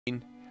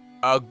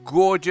a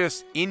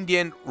gorgeous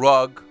Indian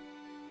rug,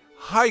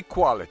 high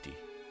quality,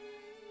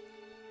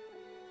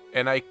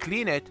 and I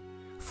clean it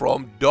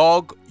from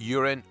dog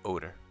urine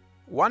odor.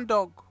 One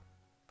dog.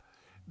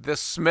 The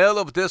smell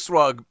of this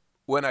rug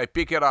when I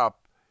pick it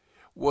up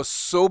was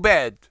so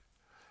bad,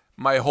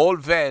 my whole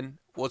van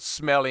was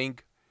smelling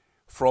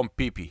from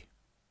pee-pee.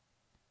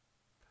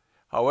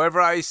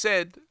 However, I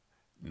said,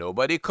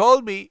 nobody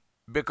called me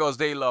because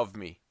they love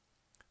me.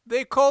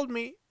 They called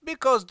me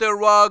because the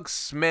rugs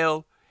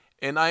smell,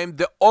 and I am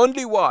the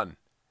only one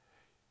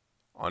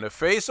on the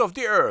face of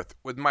the earth,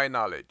 with my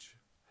knowledge,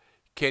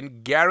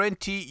 can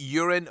guarantee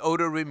urine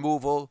odor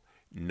removal,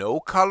 no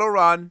color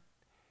on,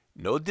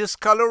 no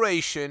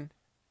discoloration,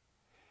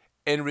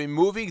 and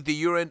removing the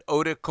urine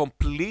odor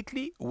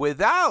completely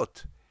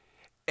without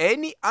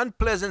any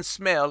unpleasant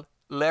smell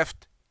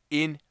left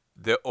in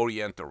the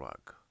Oriental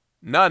rug.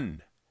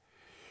 None.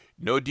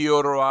 No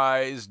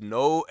deodorized,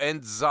 no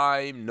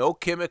enzyme, no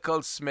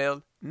chemical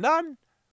smell, none.